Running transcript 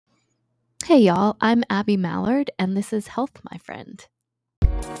Hey y'all, I'm Abby Mallard, and this is Health, My Friend.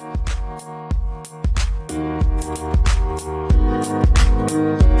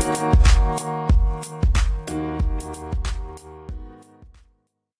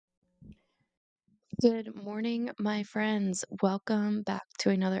 Good morning, my friends. Welcome back to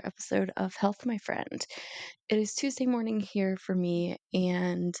another episode of Health, My Friend. It is Tuesday morning here for me,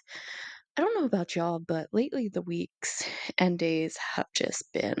 and I don't know about y'all, but lately the weeks and days have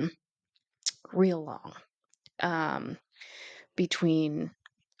just been real long. Between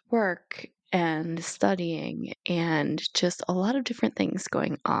work and studying and just a lot of different things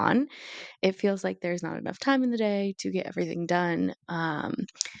going on. It feels like there's not enough time in the day to get everything done.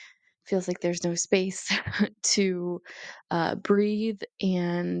 Feels like there's no space to breathe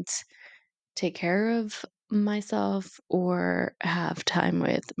and take care of myself or have time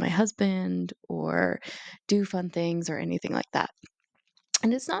with my husband or do fun things or anything like that.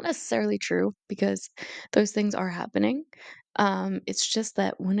 And it's not necessarily true because those things are happening. It's just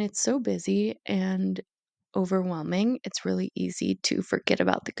that when it's so busy and overwhelming, it's really easy to forget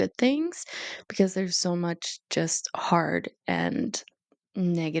about the good things because there's so much just hard and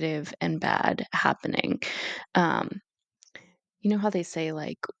negative and bad happening. Um, you know how they say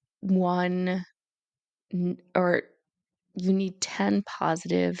like one or you need 10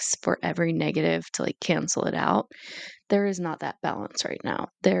 positives for every negative to like cancel it out. There is not that balance right now.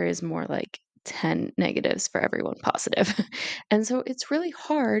 There is more like 10 negatives for every one positive. And so it's really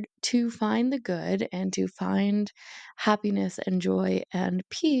hard to find the good and to find happiness and joy and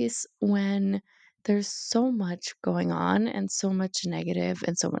peace when there's so much going on and so much negative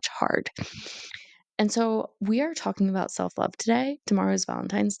and so much hard. And so we are talking about self love today. Tomorrow is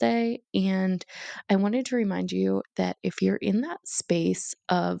Valentine's Day. And I wanted to remind you that if you're in that space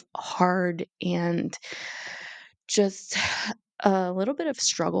of hard and just a little bit of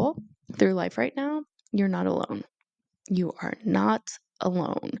struggle through life right now, you're not alone. You are not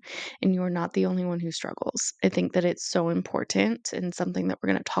alone, and you are not the only one who struggles. I think that it's so important, and something that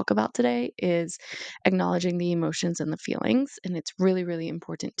we're going to talk about today is acknowledging the emotions and the feelings. And it's really, really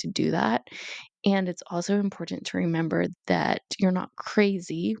important to do that. And it's also important to remember that you're not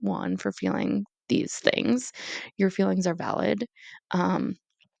crazy, one, for feeling these things. Your feelings are valid. Um,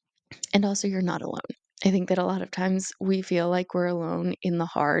 and also, you're not alone. I think that a lot of times we feel like we're alone in the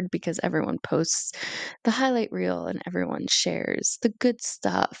hard because everyone posts the highlight reel and everyone shares the good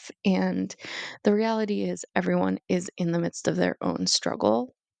stuff. And the reality is, everyone is in the midst of their own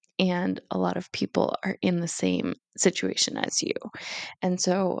struggle. And a lot of people are in the same situation as you. And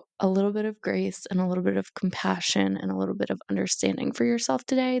so, a little bit of grace and a little bit of compassion and a little bit of understanding for yourself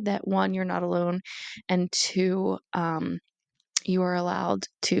today that one, you're not alone, and two, you are allowed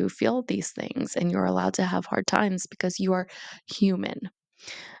to feel these things and you're allowed to have hard times because you are human.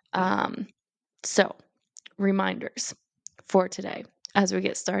 Um, so, reminders for today as we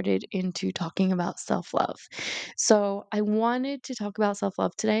get started into talking about self love. So, I wanted to talk about self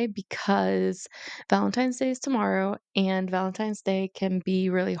love today because Valentine's Day is tomorrow, and Valentine's Day can be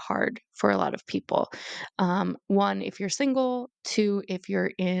really hard for a lot of people. One, if you're single, two, if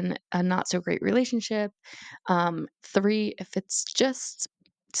you're in a not so great relationship, three, if it's just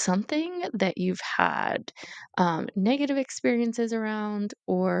something that you've had negative experiences around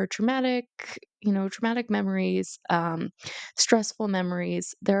or traumatic memories, stressful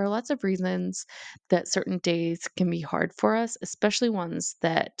memories. There are lots of reasons that certain days can be hard for us, especially ones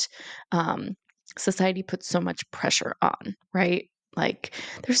that um, society puts so much pressure on, right? Like,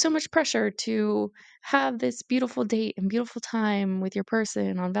 there's so much pressure to have this beautiful date and beautiful time with your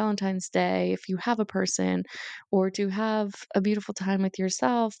person on Valentine's Day, if you have a person, or to have a beautiful time with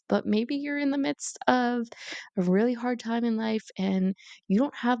yourself. But maybe you're in the midst of a really hard time in life and you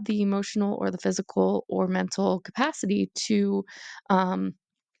don't have the emotional or the physical or mental capacity to um,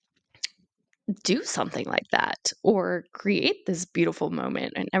 do something like that or create this beautiful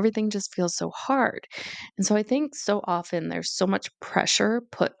moment, and everything just feels so hard. And so I think so often there's so much pressure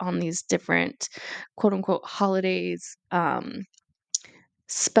put on these different quote unquote holidays,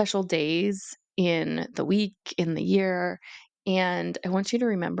 special days in the week, in the year. And I want you to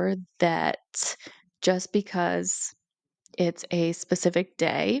remember that just because it's a specific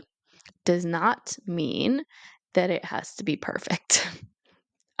day does not mean that it has to be perfect.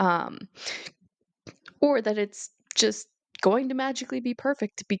 um, or that it's just going to magically be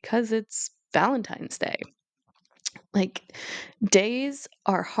perfect because it's Valentine's Day. Like, days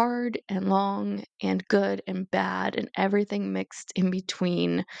are hard and long and good and bad and everything mixed in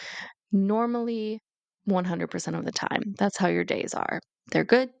between, normally 100% of the time. That's how your days are. They're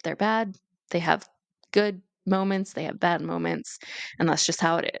good, they're bad, they have good moments, they have bad moments, and that's just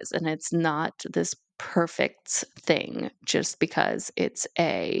how it is. And it's not this perfect thing just because it's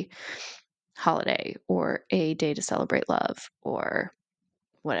a holiday or a day to celebrate love or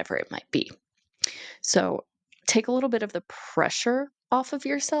whatever it might be. So take a little bit of the pressure off of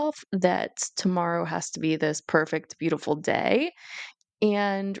yourself that tomorrow has to be this perfect, beautiful day.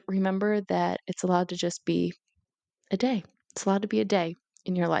 And remember that it's allowed to just be a day. It's allowed to be a day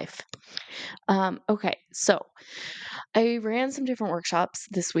in your life. Okay, so I ran some different workshops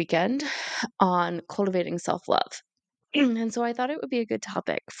this weekend on cultivating self love. And so I thought it would be a good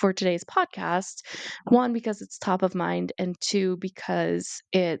topic for today's podcast. One, because it's top of mind, and two, because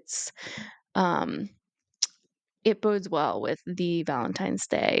um, it bodes well with the Valentine's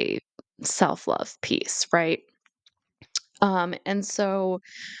Day self love piece, right? And so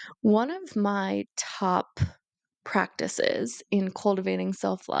one of my top practices in cultivating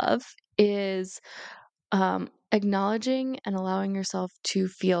self love is acknowledging and allowing yourself to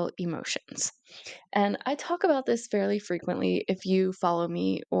feel emotions. And I talk about this fairly frequently if you follow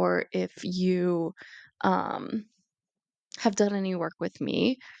me or if you um, have done any work with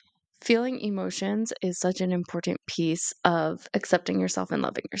me. Feeling emotions is such an important piece of accepting yourself and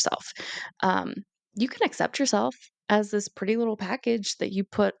loving yourself. Um, you can accept yourself as this pretty little package that you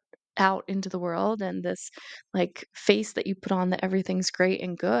put out into the world and this like face that you put on that everything's great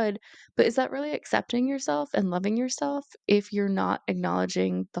and good. But is that really accepting yourself and loving yourself if you're not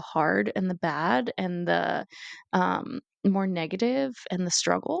acknowledging the hard and the bad and the more negative and the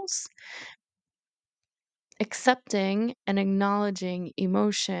struggles? Accepting and acknowledging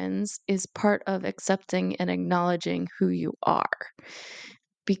emotions is part of accepting and acknowledging who you are.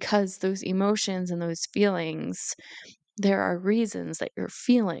 Because those emotions and those feelings, there are reasons that you're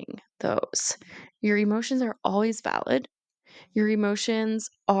feeling those. Your emotions are always valid. Your emotions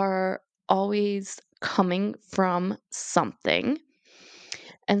are always coming from something.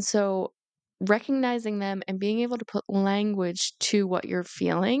 And so recognizing them and being able to put language to what you're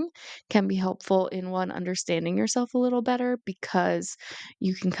feeling can be helpful in one, understanding yourself a little better because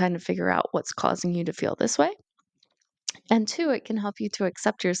you can kind of figure out what's causing you to feel this way. And two, it can help you to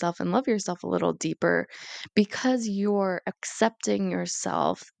accept yourself and love yourself a little deeper because you're accepting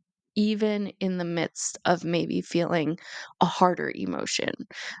yourself even in the midst of maybe feeling a harder emotion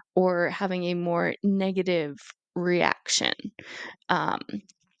or having a more negative reaction. Um,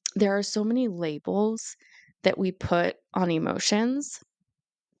 there are so many labels that we put on emotions: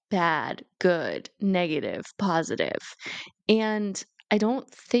 bad, good, negative, positive. And I don't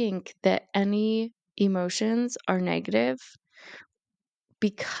think that any emotions are negative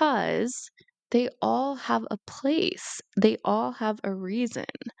because they all have a place, they all have a reason.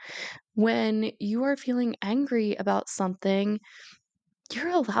 When you are feeling angry about something, you're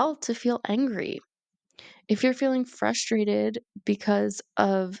allowed to feel angry. If you're feeling frustrated because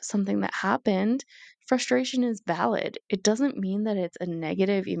of something that happened, frustration is valid. It doesn't mean that it's a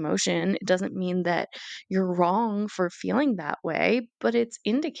negative emotion. It doesn't mean that you're wrong for feeling that way, but it's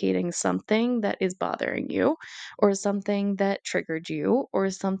indicating something that is bothering you, or something that triggered you, or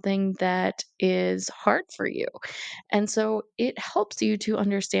something that is hard for you. And so it helps you to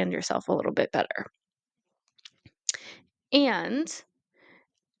understand yourself a little bit better. And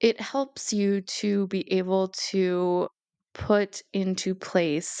it helps you to be able to put into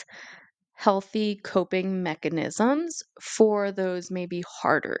place healthy coping mechanisms for those maybe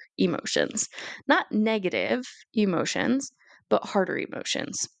harder emotions. Not negative emotions, but harder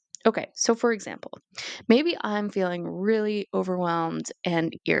emotions. Okay, so for example, maybe I'm feeling really overwhelmed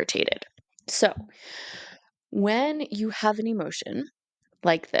and irritated. So, when you have an emotion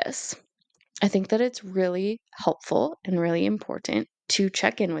like this, I think that it's really helpful and really important to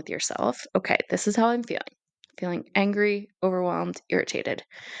check in with yourself. Okay, this is how I'm feeling. Feeling angry, overwhelmed, irritated.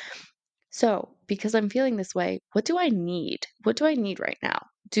 So, because I'm feeling this way, what do I need? What do I need right now?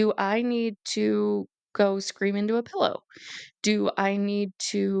 Do I need to go scream into a pillow? Do I need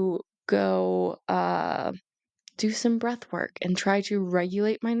to go do some breath work and try to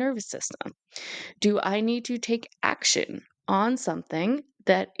regulate my nervous system? Do I need to take action on something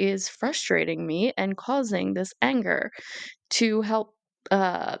that is frustrating me and causing this anger to help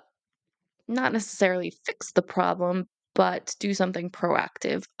uh, not necessarily fix the problem, but do something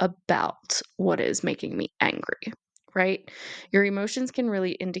proactive about what is making me angry? Right? Your emotions can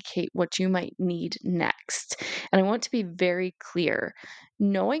really indicate what you might need next. And I want to be very clear: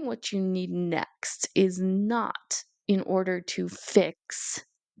 knowing what you need next is not in order to fix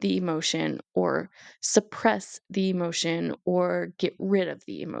the emotion or suppress the emotion or get rid of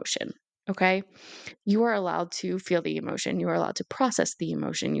the emotion. Okay? You are allowed to feel the emotion. You are allowed to process the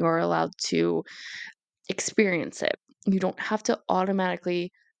emotion. You are allowed to experience it. You don't have to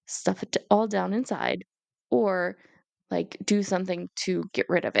automatically stuff it all down inside or like do something to get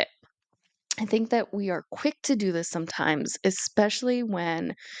rid of it. I think that we are quick to do this sometimes, especially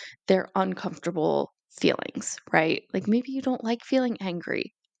when they're uncomfortable feelings, right? Like maybe you don't like feeling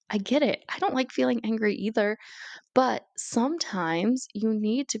angry. I get it. I don't like feeling angry either, but sometimes you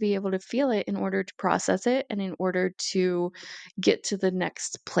need to be able to feel it in order to process it and in order to get to the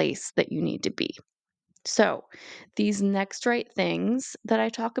next place that you need to be. So, these next right things that I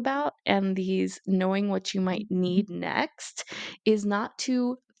talk about and these knowing what you might need next is not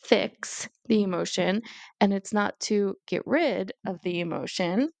to fix the emotion and it's not to get rid of the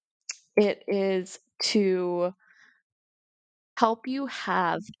emotion. It is to help you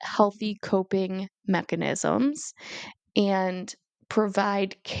have healthy coping mechanisms and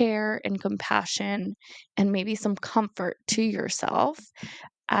provide care and compassion and maybe some comfort to yourself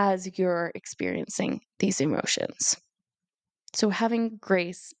as you're experiencing these emotions. So, having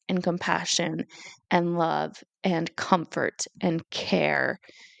grace and compassion and love and comfort and care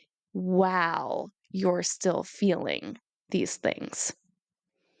while you're still feeling these things.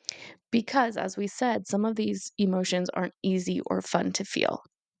 Because, as we said, some of these emotions aren't easy or fun to feel.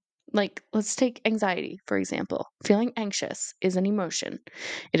 Like, let's take anxiety, for example. Feeling anxious is an emotion,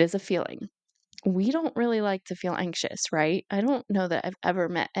 it is a feeling. We don't really like to feel anxious, right? I don't know that I've ever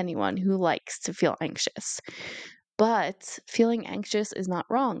met anyone who likes to feel anxious. But feeling anxious is not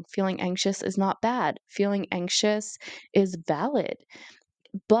wrong. Feeling anxious is not bad. Feeling anxious is valid.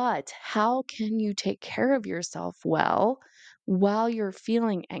 But how can you take care of yourself well while you're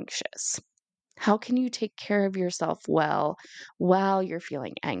feeling anxious? How can you take care of yourself well while you're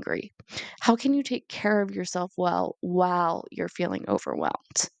feeling angry? How can you take care of yourself well while you're feeling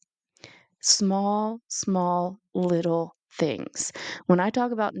overwhelmed? Small, small, little things. When I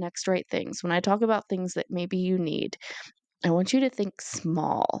talk about next right things, when I talk about things that maybe you need, I want you to think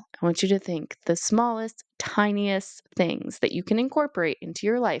small. I want you to think the smallest, tiniest things that you can incorporate into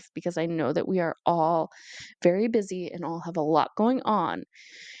your life because I know that we are all very busy and all have a lot going on.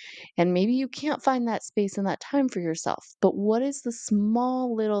 And maybe you can't find that space and that time for yourself. But what is the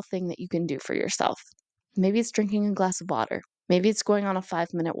small little thing that you can do for yourself? Maybe it's drinking a glass of water. Maybe it's going on a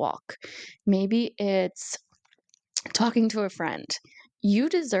 5-minute walk. Maybe it's talking to a friend. You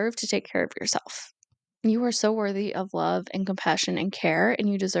deserve to take care of yourself. You are so worthy of love and compassion and care, and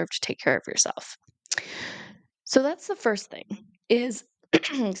you deserve to take care of yourself. So that's the first thing is,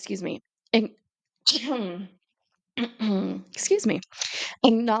 excuse me, and, excuse me,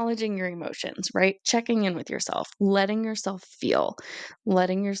 acknowledging your emotions, right? Checking in with yourself, letting yourself feel,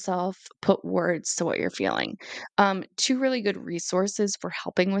 letting yourself put words to what you're feeling. Two really good resources for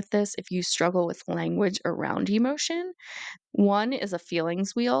helping with this if you struggle with language around emotion. One is a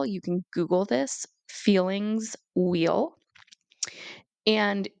feelings wheel. You can Google this feelings wheel.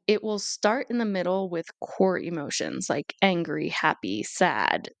 And it will start in the middle with core emotions like angry, happy,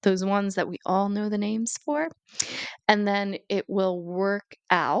 sad, those ones that we all know the names for. And then it will work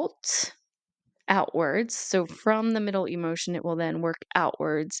outwards. So from the middle emotion, it will then work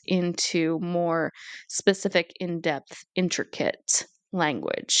outwards into more specific, in depth, intricate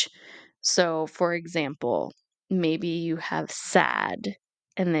language. So, for example, maybe you have sad,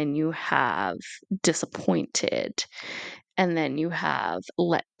 and then you have disappointed, and then you have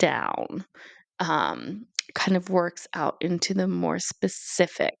let down. Um, kind of works out into the more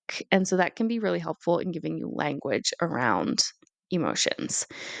specific. And so that can be really helpful in giving you language around emotions.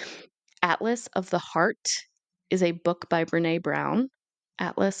 Atlas of the Heart is a book by Brene Brown,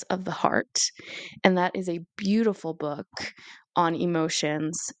 Atlas of the Heart. And that is a beautiful book on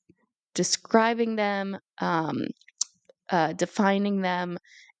emotions, describing them, defining them,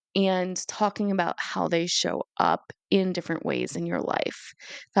 and talking about how they show up in different ways in your life.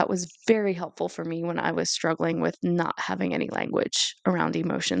 That was very helpful for me when I was struggling with not having any language around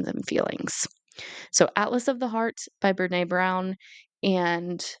emotions and feelings. So, Atlas of the Heart by Brene Brown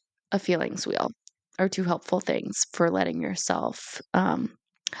and A Feelings Wheel are two helpful things for letting yourself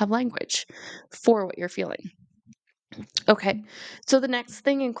have language for what you're feeling. Okay, so the next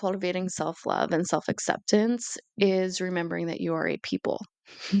thing in cultivating self love and self acceptance is remembering that you are a people.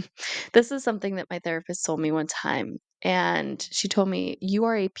 This is something that my therapist told me one time, and she told me, you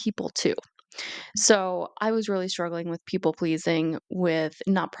are a people too. So I was really struggling with people pleasing, with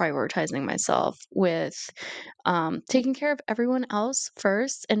not prioritizing myself, with taking care of everyone else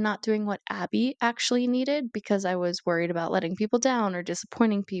first and not doing what Abby actually needed because I was worried about letting people down or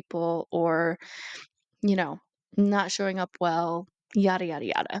disappointing people or, you know, not showing up well, yada, yada,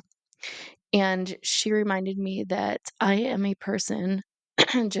 yada. And she reminded me that I am a person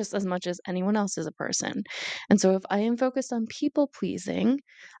just as much as anyone else is a person. And so if I am focused on people pleasing,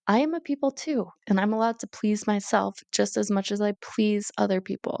 I am a people too. And I'm allowed to please myself just as much as I please other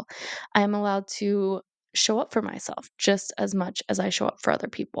people. I am allowed to show up for myself just as much as I show up for other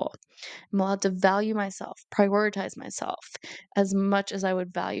people. I'm allowed to value myself, prioritize myself as much as I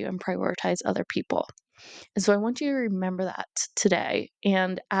would value and prioritize other people. And so I want you to remember that today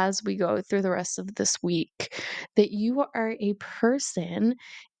and as we go through the rest of this week, that you are a person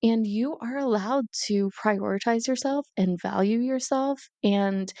and you are allowed to prioritize yourself and value yourself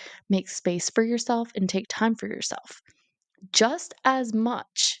and make space for yourself and take time for yourself just as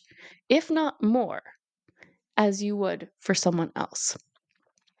much, if not more, as you would for someone else.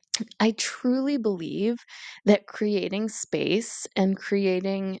 I truly believe that creating space and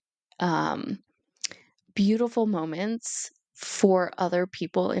creating um, beautiful moments for other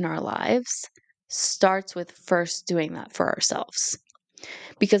people in our lives starts with first doing that for ourselves.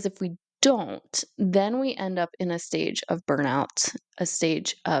 Because if we don't, then we end up in a stage of burnout, a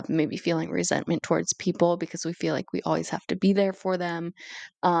stage of maybe feeling resentment towards people because we feel like we always have to be there for them,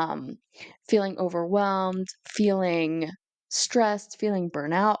 um, feeling overwhelmed, feeling stressed, feeling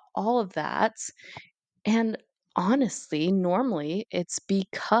burnout, all of that. And honestly, normally it's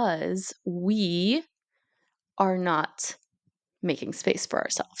because we are not making space for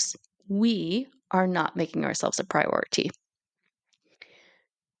ourselves. We are not making ourselves a priority.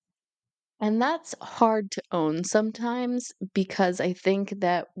 And that's hard to own sometimes because I think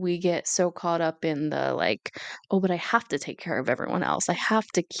that we get so caught up in the like, oh, but I have to take care of everyone else. I have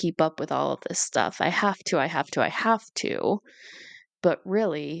to keep up with all of this stuff. I have to. But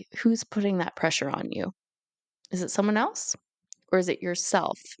really, who's putting that pressure on you? Is it someone else? Or is it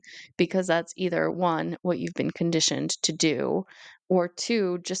yourself? Because that's either one, what you've been conditioned to do, or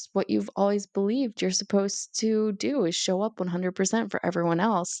two, just what you've always believed you're supposed to do is show up 100% for everyone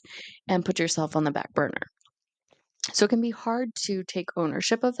else and put yourself on the back burner. So it can be hard to take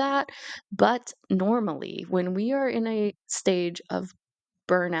ownership of that. But normally, when we are in a stage of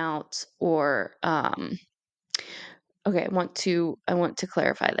burnout or, okay, I want to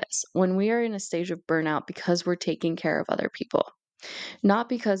clarify this. When we are in a stage of burnout because we're taking care of other people, not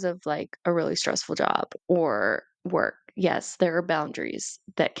because of like a really stressful job or work. Yes, there are boundaries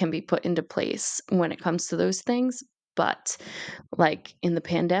that can be put into place when it comes to those things. But like in the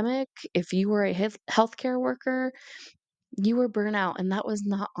pandemic, if you were a healthcare worker, you were burnout and that was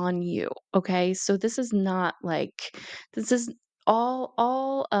not on you. Okay. So this is not like, this is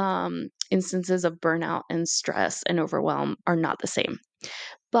all instances of burnout and stress and overwhelm are not the same.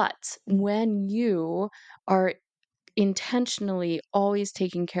 But when you are intentionally always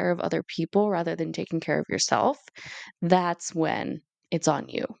taking care of other people rather than taking care of yourself, that's when it's on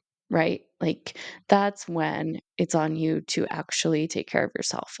you, right? Like that's when it's on you to actually take care of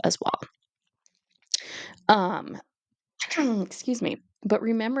yourself as well. Um excuse me. But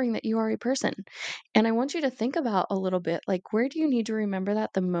remembering that you are a person. And I want you to think about a little bit like, where do you need to remember that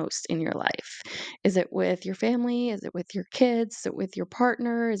the most in your life? Is it with your family? Is it with your kids? Is it with your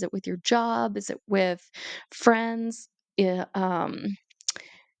partner? Is it with your job? Is it with friends? Yeah,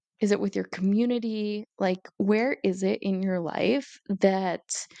 is it with your community? Like, where is it in your life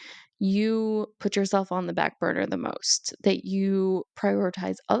that you put yourself on the back burner the most, that you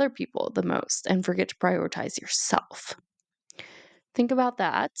prioritize other people the most and forget to prioritize yourself? Think about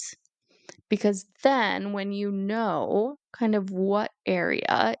that because then when you know kind of what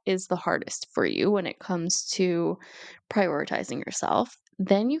area is the hardest for you when it comes to prioritizing yourself,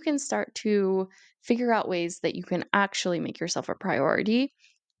 then you can start to figure out ways that you can actually make yourself a priority,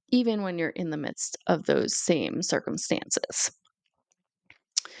 even when you're in the midst of those same circumstances.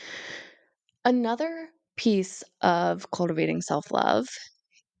 Another piece of cultivating self love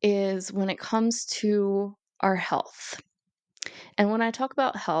is when it comes to our health. And when I talk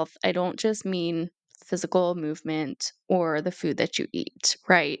about health, I don't just mean physical movement or the food that you eat,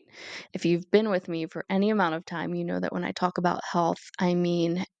 right? If you've been with me for any amount of time, you know that when I talk about health, I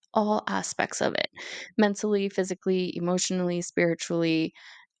mean all aspects of it mentally, physically, emotionally, spiritually,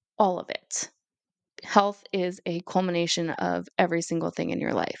 all of it. Health is a culmination of every single thing in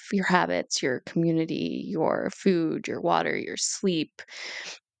your life, your habits, your community, your food, your water, your sleep,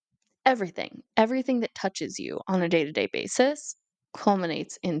 everything that touches you on a day-to-day basis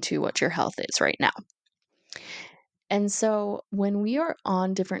culminates into what your health is right now. And so when we are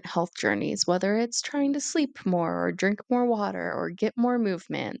on different health journeys, whether it's trying to sleep more or drink more water or get more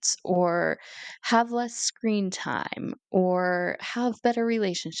movement or have less screen time or have better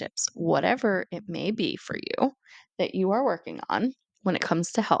relationships, whatever it may be for you that you are working on when it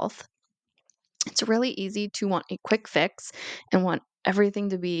comes to health, it's really easy to want a quick fix and want everything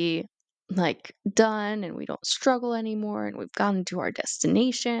to be like done and we don't struggle anymore and we've gotten to our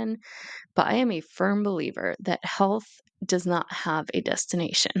destination. But I am a firm believer that health does not have a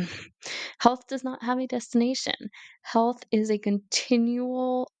destination. Health does not have a destination. Health is a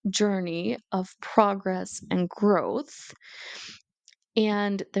continual journey of progress and growth.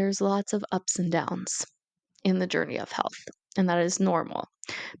 And there's lots of ups and downs in the journey of health. And that is normal.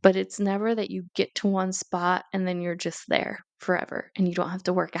 But it's never that you get to one spot and then you're just there forever and you don't have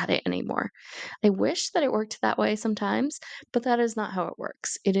to work at it anymore. I wish that it worked that way sometimes, but that is not how it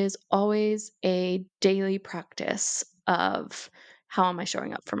works. It is always a daily practice of how am I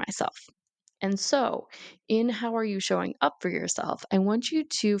showing up for myself? And so, in how are you showing up for yourself, I want you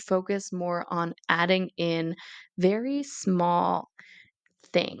to focus more on adding in very small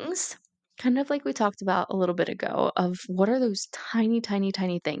things, kind of like we talked about a little bit ago, of what are those tiny, tiny,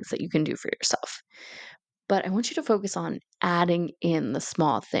 tiny things that you can do for yourself. But I want you to focus on adding in the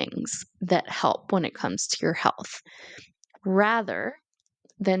small things that help when it comes to your health rather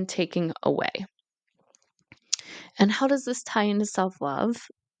than taking away. And how does this tie into self love?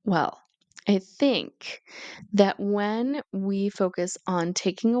 Well, I think that when we focus on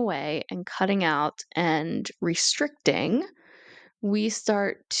taking away and cutting out and restricting, we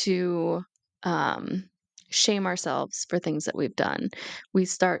start to um, shame ourselves for things that we've done. We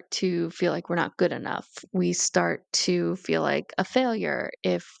start to feel like we're not good enough. We start to feel like a failure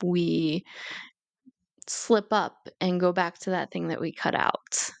if we slip up and go back to that thing that we cut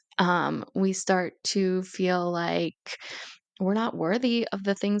out. We start to feel like we're not worthy of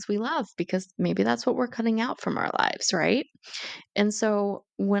the things we love because maybe that's what we're cutting out from our lives, right? And so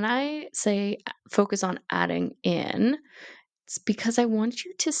when I say focus on adding in, it's because I want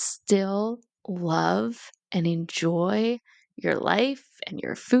you to still love and enjoy your life and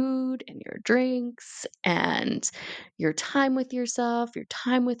your food and your drinks and your time with yourself, your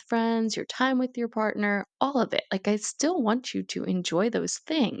time with friends, your time with your partner, all of it. Like, I still want you to enjoy those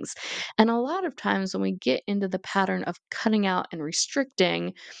things. And a lot of times when we get into the pattern of cutting out and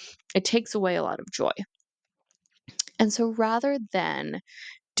restricting, it takes away a lot of joy. And so rather than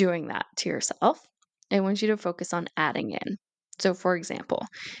doing that to yourself, I want you to focus on adding in. So, for example,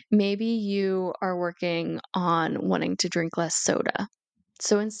 maybe you are working on wanting to drink less soda.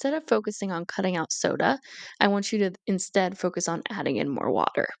 So, instead of focusing on cutting out soda, I want you to instead focus on adding in more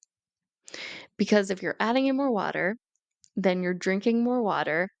water. Because if you're adding in more water, then you're drinking more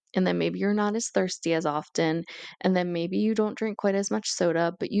water. And then maybe you're not as thirsty as often. And then maybe you don't drink quite as much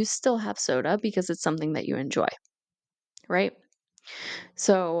soda, but you still have soda because it's something that you enjoy, right?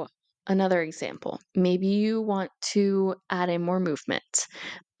 So, another example, maybe you want to add in more movement,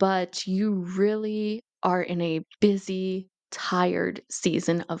 but you really are in a busy, tired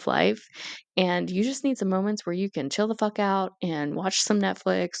season of life, and you just need some moments where you can chill the fuck out and watch some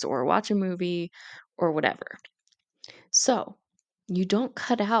Netflix or watch a movie or whatever. So, you don't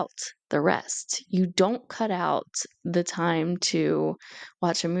cut out the rest. You don't cut out the time to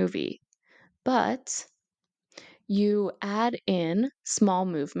watch a movie, but you add in small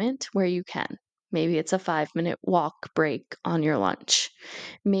movement where you can. Maybe it's a 5-minute walk break on your lunch.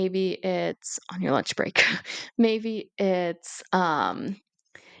 Maybe it's on your lunch break. Maybe it's a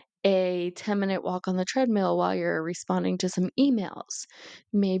 10-minute walk on the treadmill while you're responding to some emails.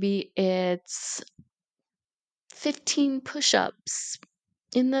 Maybe it's 15 push ups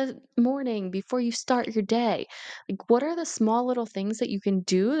in the morning before you start your day. Like, what are the small little things that you can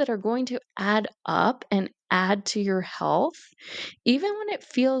do that are going to add up and add to your health, even when it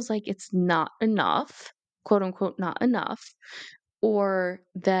feels like it's not enough, quote unquote, not enough, or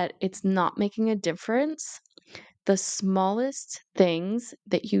that it's not making a difference? The smallest things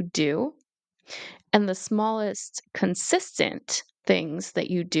that you do and the smallest consistent things that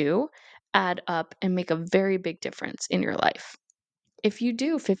you do add up and make a very big difference in your life. If you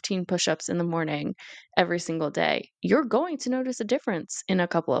do 15 push ups in the morning every single day, you're going to notice a difference in a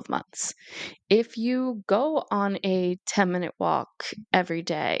couple of months. If you go on a 10-minute walk every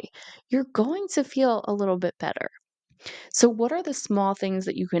day, you're going to feel a little bit better. So, what are the small things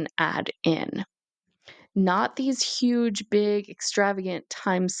that you can add in? Not these huge, big, extravagant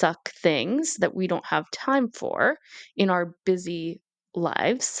time suck things that we don't have time for in our busy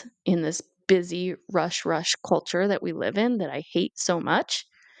lives, in this busy rush culture that we live in that I hate so much.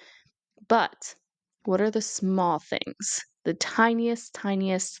 But what are the small things, the tiniest,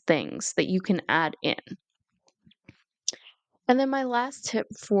 tiniest things that you can add in? And then my last tip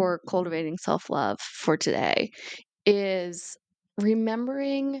for cultivating self love for today is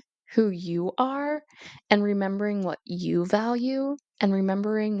remembering who you are and remembering what you value and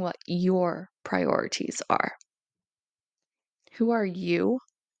remembering what your priorities are. Who are you?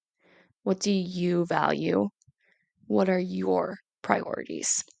 What do you value? What are your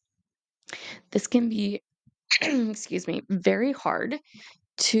priorities? This can be, excuse me, very hard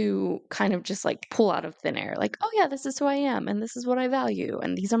to kind of just like pull out of thin air, like, oh, yeah, this is who I am, and this is what I value,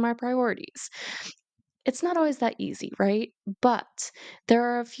 and these are my priorities. It's not always that easy, right? But there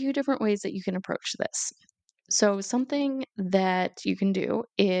are a few different ways that you can approach this. So, something that you can do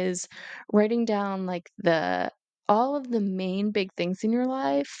is writing down like all of the main big things in your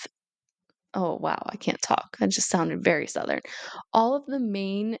life. Oh, wow, I can't talk. I just sounded very Southern. All of the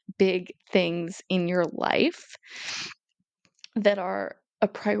main big things in your life that are a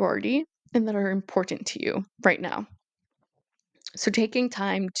priority and that are important to you right now. So, taking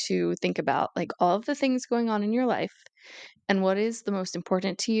time to think about like all of the things going on in your life and what is the most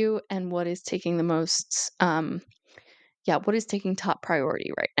important to you and what is taking the most, what is taking top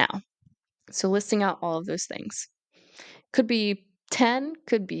priority right now. So, listing out all of those things could be 10,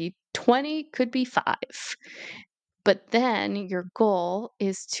 could be 20, could be 5. But then your goal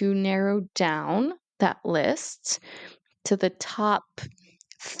is to narrow down that list to the top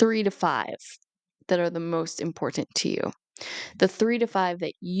 3 to 5 that are the most important to you. The 3 to 5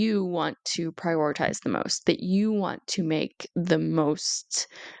 that you want to prioritize the most, that you want to make the most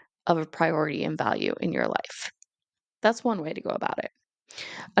of a priority and value in your life. That's one way to go about it.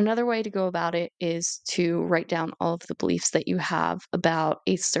 Another way to go about it is to write down all of the beliefs that you have about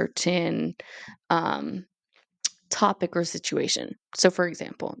a certain um, topic or situation. So, for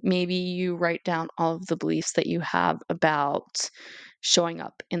example, maybe you write down all of the beliefs that you have about showing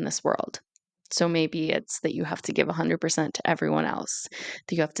up in this world. So maybe it's that you have to give 100% to everyone else,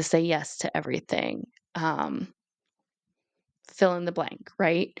 that you have to say yes to everything. Um, Fill in the blank,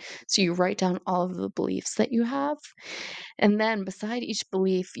 right? So you write down all of the beliefs that you have. And then beside each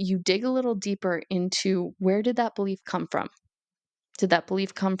belief, you dig a little deeper into where did that belief come from? Did that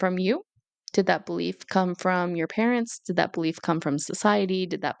belief come from you? Did that belief come from your parents? Did that belief come from society?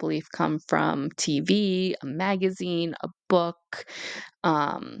 Did that belief come from TV, a magazine, a book,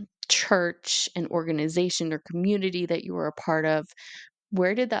 church, an organization or community that you were a part of?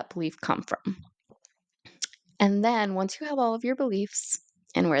 Where did that belief come from? And then once you have all of your beliefs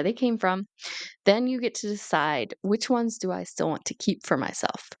and where they came from, then you get to decide which ones do I still want to keep for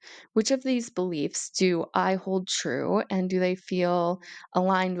myself? Which of these beliefs do I hold true and do they feel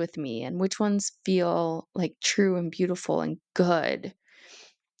aligned with me? And which ones feel like true and beautiful and good?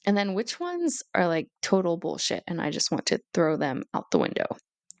 And then which ones are like total bullshit and I just want to throw them out the window?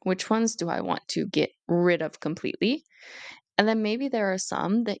 Which ones do I want to get rid of completely? And then maybe there are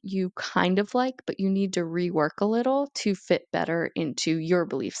some that you kind of like, but you need to rework a little to fit better into your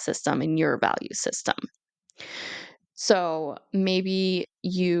belief system and your value system. So maybe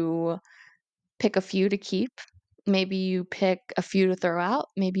you pick a few to keep. Maybe you pick a few to throw out.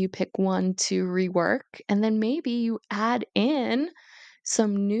 Maybe you pick one to rework. And then maybe you add in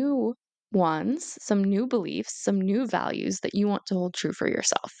some new ones, some new beliefs, some new values that you want to hold true for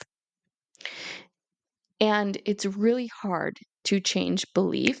yourself. And it's really hard to change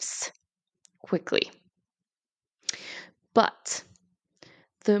beliefs quickly. But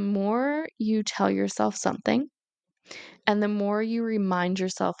the more you tell yourself something and the more you remind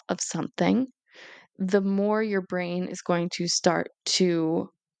yourself of something, the more your brain is going to start to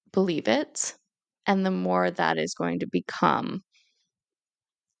believe it. And the more that is going to become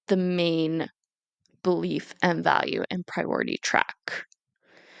the main belief and value and priority track.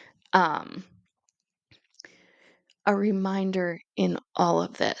 Um, a reminder in all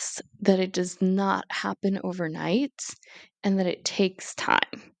of this that it does not happen overnight and that it takes time.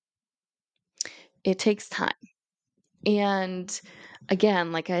 It takes time. And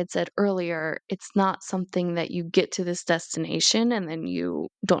again, like I had said earlier, it's not something that you get to this destination and then you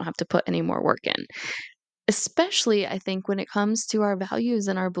don't have to put any more work in. Especially, I think, when it comes to our values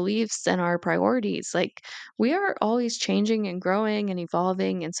and our beliefs and our priorities. Like, we are always changing and growing and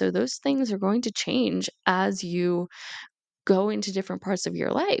evolving. And so those things are going to change as you go into different parts of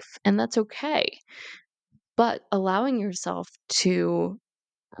your life. And that's okay. But allowing yourself to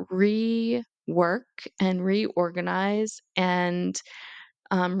rework and reorganize and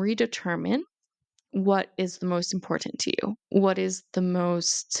redetermine what is the most important to you, what is the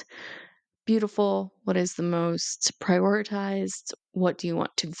most beautiful, what is the most prioritized, what do you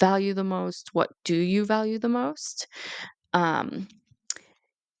want to value the most, what do you value the most. Um,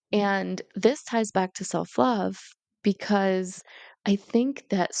 and this ties back to self love because I think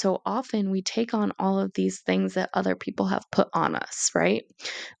that so often we take on all of these things that other people have put on us, right?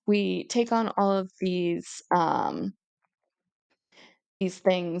 We take on all of these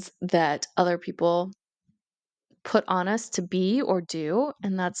things that other people put on us to be or do,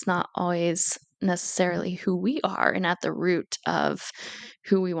 and that's not always necessarily who we are and at the root of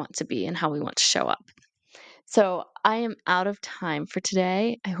who we want to be and how we want to show up. So I am out of time for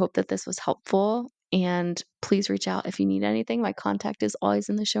today. I hope that this was helpful. And please reach out if you need anything. My contact is always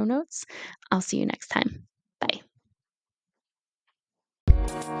in the show notes. I'll see you next time. Bye.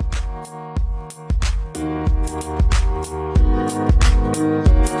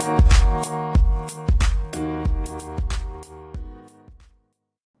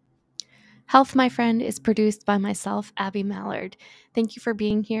 Health, My Friend is produced by myself, Abby Mallard. Thank you for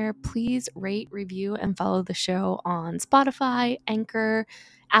being here. Please rate, review, and follow the show on Spotify, Anchor,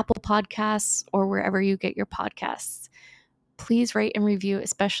 Apple Podcasts, or wherever you get your podcasts. Please rate and review,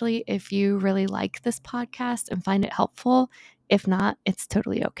 especially if you really like this podcast and find it helpful. If not, it's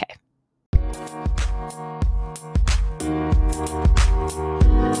totally okay.